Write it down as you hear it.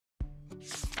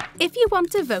If you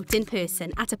want to vote in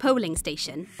person at a polling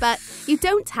station, but you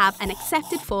don't have an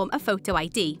accepted form of photo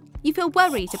ID, you feel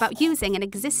worried about using an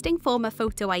existing form of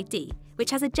photo ID,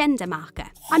 which has a gender marker,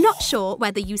 are not sure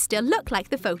whether you still look like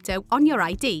the photo on your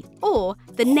ID, or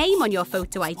the name on your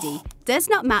photo ID does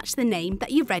not match the name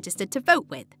that you've registered to vote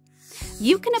with,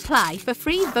 you can apply for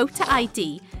free voter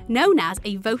ID known as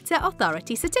a Voter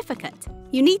Authority Certificate.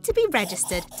 You need to be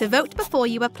registered to vote before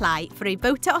you apply for a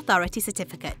Voter Authority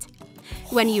Certificate.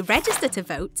 When you register to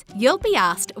vote, you'll be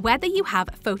asked whether you have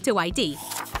photo ID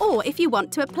or if you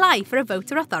want to apply for a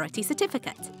Voter Authority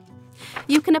Certificate.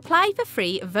 You can apply for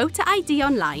free voter ID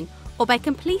online or by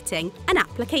completing an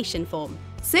application form.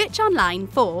 Search online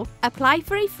for Apply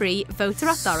for a Free Voter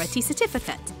Authority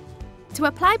Certificate. To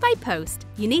apply by post,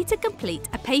 you need to complete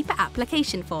a paper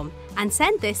application form and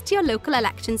send this to your local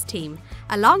elections team,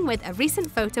 along with a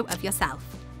recent photo of yourself.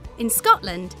 In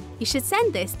Scotland, you should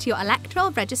send this to your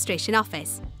electoral registration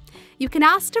office. You can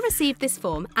ask to receive this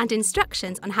form and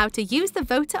instructions on how to use the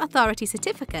Voter Authority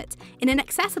Certificate in an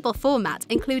accessible format,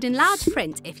 including large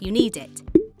print if you need it.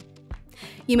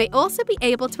 You may also be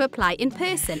able to apply in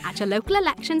person at your local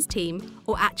elections team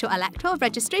or at your electoral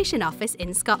registration office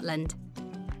in Scotland.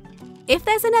 If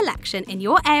there's an election in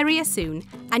your area soon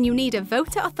and you need a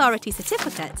Voter Authority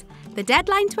Certificate, the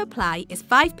deadline to apply is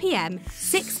 5 p.m.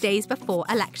 6 days before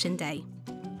Election Day.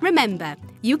 Remember,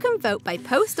 you can vote by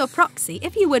post or proxy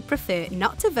if you would prefer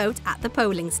not to vote at the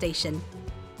polling station.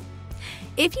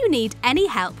 If you need any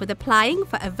help with applying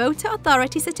for a Voter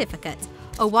Authority Certificate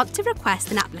or want to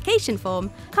request an application form,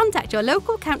 contact your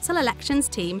local council elections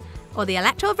team or the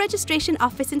Electoral Registration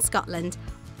Office in Scotland.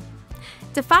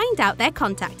 To find out their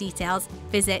contact details,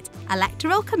 visit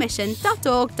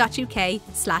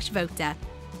electoralcommission.org.uk/voter.